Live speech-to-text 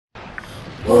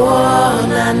Oh,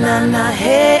 na na na,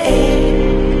 hey.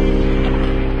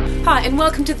 Hi, and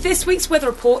welcome to this week's weather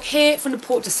report here from the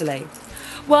Port du Soleil.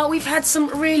 Well, we've had some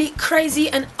really crazy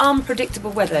and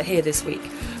unpredictable weather here this week,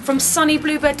 from sunny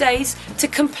bluebird days to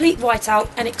complete whiteout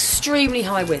and extremely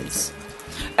high winds.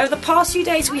 Over the past few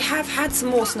days we have had some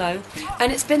more snow,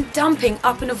 and it's been dumping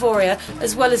up in Avoria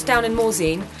as well as down in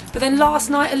Morzine, but then last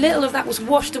night a little of that was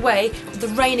washed away with the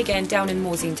rain again down in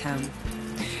Morzine town.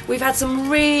 We've had some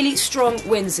really strong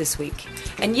winds this week,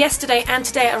 and yesterday and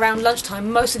today around lunchtime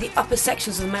most of the upper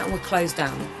sections of the mountain were closed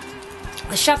down.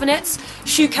 The Chavanets,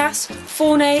 Choucas,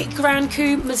 Fournet, Grand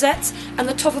Coup, Mazette and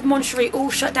the top of Montcherie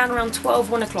all shut down around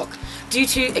 1 o'clock due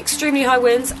to extremely high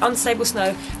winds, unstable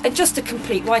snow and just a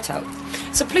complete whiteout.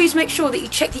 So please make sure that you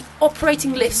check the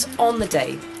operating lifts on the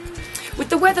day. With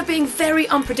the weather being very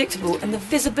unpredictable and the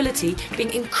visibility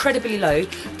being incredibly low,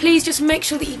 please just make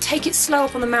sure that you take it slow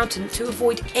up on the mountain to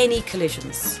avoid any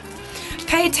collisions.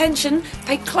 Pay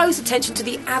close attention to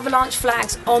the avalanche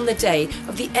flags on the day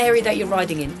of the area that you're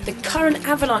riding in. The current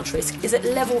avalanche risk is at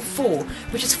level 4,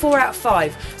 which is 4 out of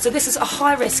 5, so this is a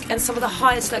high risk and some of the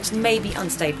higher slopes may be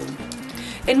unstable.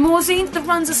 In Morzine, the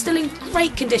runs are still in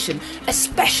great condition,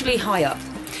 especially high up.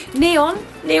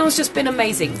 Neon's just been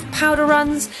amazing. Powder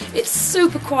runs, it's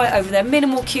super quiet over there,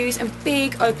 minimal queues and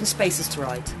big open spaces to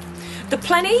ride. The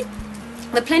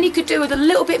Plenny could do with a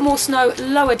little bit more snow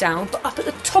lower down, but up at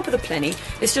the top of the Plenny,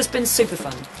 it's just been super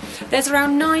fun. There's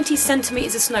around 90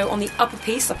 centimetres of snow on the upper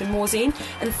piece up in Morzine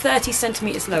and 30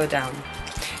 centimetres lower down.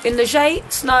 In Leger,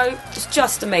 snow is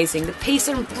just amazing. The pieces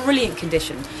are in brilliant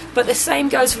condition, but the same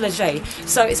goes for Leger,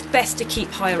 so it's best to keep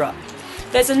higher up.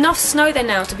 There's enough snow there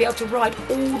now to be able to ride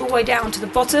all the way down to the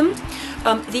bottom.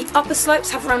 The upper slopes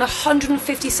have around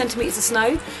 150 centimetres of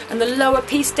snow, and the lower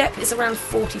piece depth is around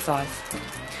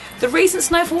 45. The recent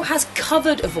snowfall has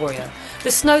covered Avoria.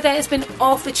 The snow there has been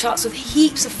off the charts with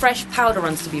heaps of fresh powder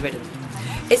runs to be ridden.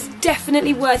 It's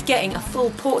definitely worth getting a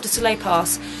full Port du Soleil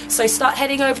pass, so start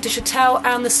heading over to Châtel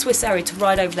and the Swiss area to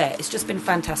ride over there. It's just been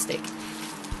fantastic.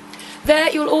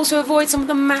 There you'll also avoid some of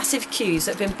the massive queues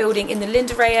that have been building in the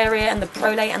Linderay area and the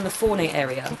Prolet and the Fournet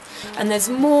area. And there's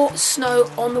more snow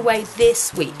on the way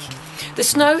this week. The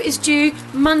snow is due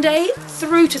Monday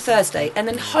through to Thursday, and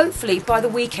then hopefully by the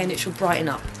weekend it should brighten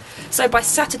up. So by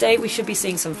Saturday we should be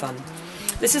seeing some fun.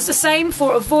 This is the same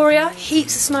for Avoria.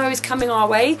 Heaps of snow is coming our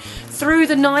way through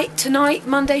the night tonight,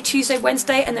 Monday, Tuesday,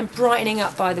 Wednesday, and then brightening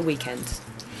up by the weekend.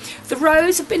 The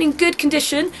roads have been in good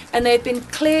condition and they've been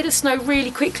cleared of snow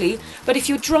really quickly, but if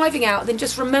you're driving out then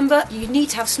just remember you need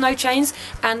to have snow chains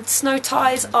and snow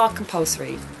tyres are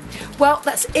compulsory. Well,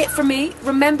 that's it from me.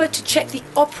 Remember to check the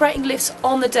operating lifts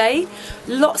on the day.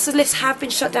 Lots of lifts have been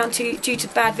shut down due to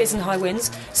bad vis and high winds,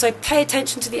 so pay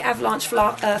attention to the avalanche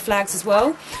flags as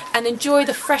well and enjoy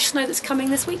the fresh snow that's coming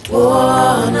this week.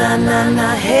 Oh, na na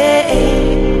na,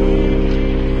 hey.